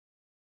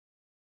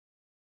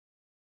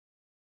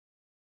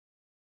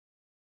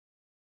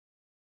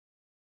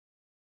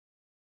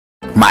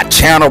My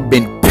channel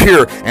been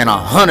pure and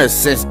 100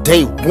 since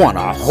day one.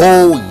 A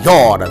whole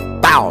yard,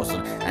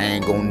 1,000. I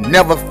ain't gonna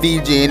never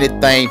feed you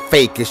anything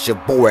fake. It's your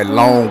boy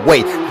Long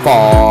Way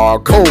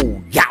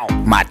Fargo, y'all.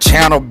 My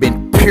channel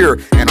been pure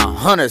and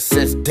 100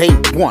 since day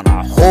one.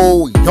 A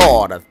whole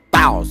yard,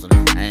 1,000.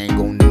 I ain't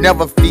gonna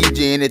never feed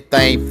you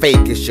anything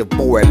fake. It's your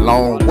boy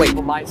Long Way.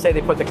 People might say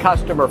they put the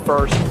customer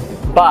first,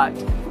 but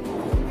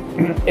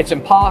it's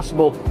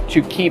impossible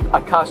to keep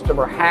a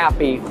customer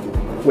happy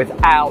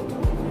without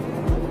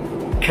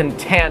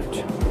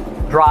content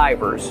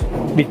drivers.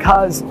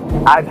 Because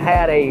I've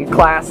had a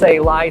Class A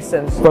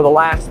license for the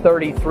last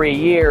 33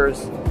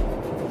 years,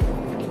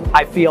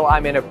 I feel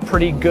I'm in a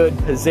pretty good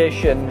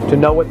position to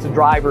know what the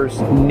drivers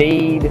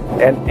need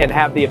and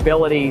have the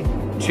ability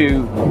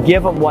to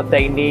give them what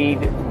they need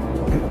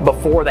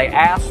before they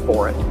ask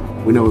for it.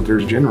 We know that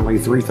there's generally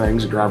three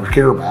things that drivers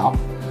care about.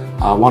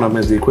 One of them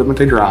is the equipment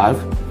they drive,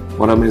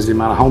 one of them is the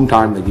amount of home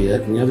time they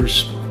get, and the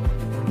other's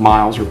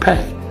miles or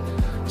pay.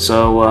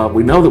 So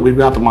we know that we've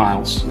got the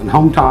miles and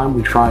home time.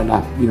 We try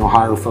to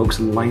hire folks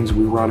in the lanes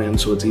we run in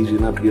so it's easy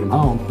enough to get them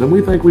home. Then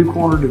we think we've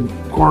cornered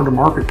the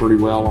market pretty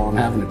well on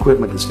having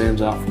equipment that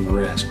stands out from the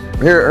rest.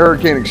 Here at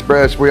Hurricane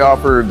Express, we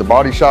offer the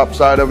body shop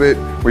side of it.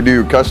 We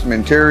do custom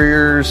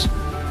interiors.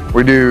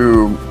 We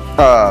do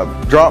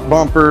drop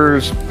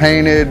bumpers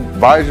painted,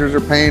 visors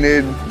are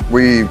painted.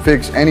 We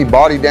fix any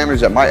body damage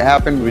that might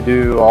happen. We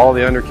do all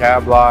the under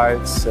cab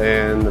lights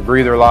and the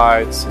breather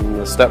lights and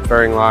the step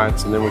fairing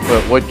lights, and then we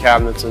put wood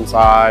cabinets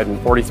inside and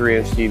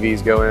 43-inch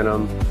TVs go in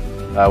them.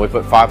 We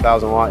put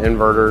 5,000 watt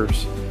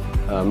inverters,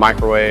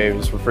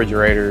 microwaves,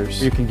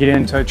 refrigerators. You can get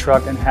into a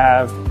truck and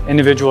have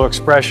individual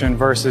expression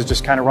versus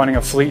just kind of running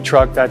a fleet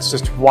truck that's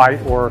just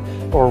white or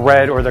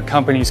red or the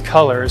company's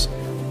colors.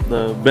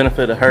 The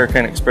benefit of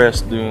Hurricane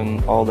Express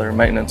doing all their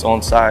maintenance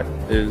on site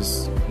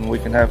is we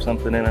can have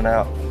something in and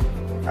out,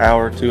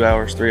 hour, 2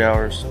 hours, 3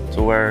 hours,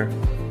 to where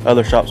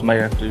other shops may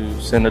have to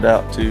send it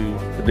out to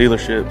the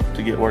dealership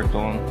to get worked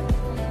on.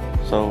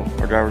 So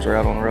our drivers are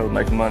out on the road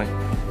making money.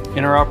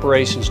 In our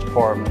operations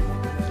department,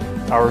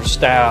 our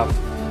staff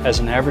has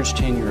an average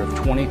tenure of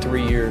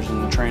 23 years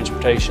in the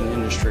transportation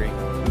industry.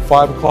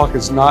 5 o'clock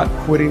is not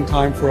quitting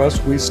time for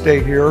us. We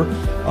stay here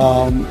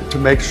to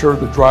make sure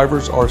the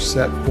drivers are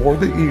set for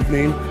the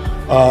evening.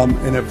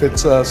 And if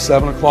it's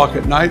 7 o'clock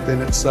at night,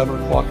 then it's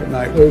 7 o'clock at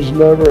night. There's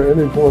never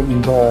any point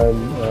in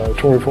time,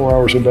 24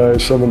 hours a day,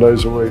 7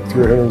 days a week,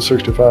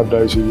 365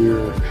 days a year,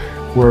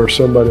 where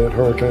somebody at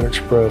Hurricane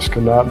Express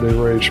cannot be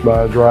reached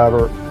by a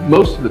driver.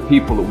 Most of the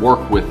people that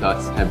work with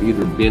us have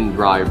either been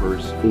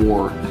drivers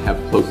or have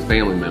close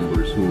family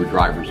members who were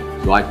drivers.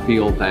 So I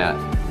feel that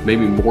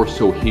maybe more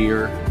so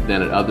here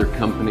than at other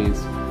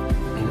companies,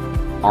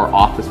 our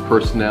office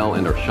personnel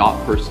and our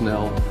shop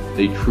personnel,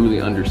 they truly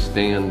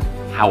understand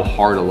how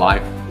hard a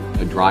life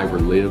a driver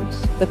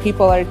lives. The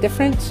people are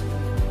different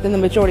than the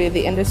majority of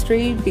the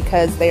industry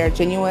because they are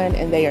genuine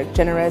and they are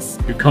generous.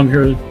 You come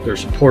here, they're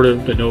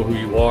supportive, they know who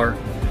you are.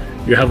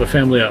 You have a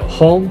family at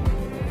home,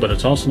 but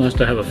it's also nice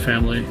to have a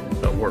family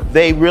at work.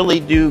 They really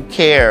do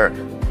care,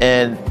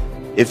 and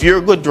if you're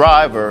a good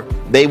driver,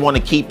 they want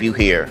to keep you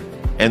here,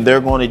 and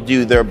they're going to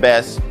do their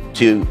best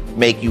to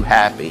make you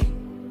happy.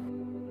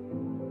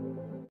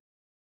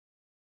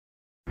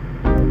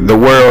 The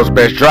world's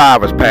best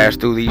drivers pass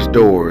through these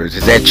doors.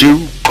 Is that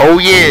you? Oh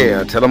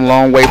yeah, tell them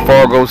Long Way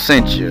Fargo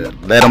sent you.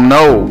 Let them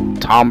know,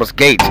 Thomas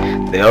Gates.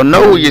 They'll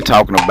know who you're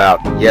talking about.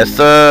 Yes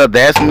sir,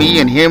 that's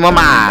me and him am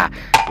I.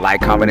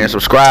 Like, comment, and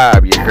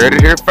subscribe. You heard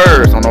it here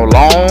first on the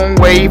Long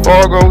Way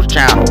Fargo's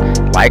channel.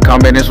 Like,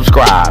 comment, and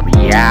subscribe.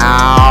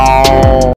 Yow.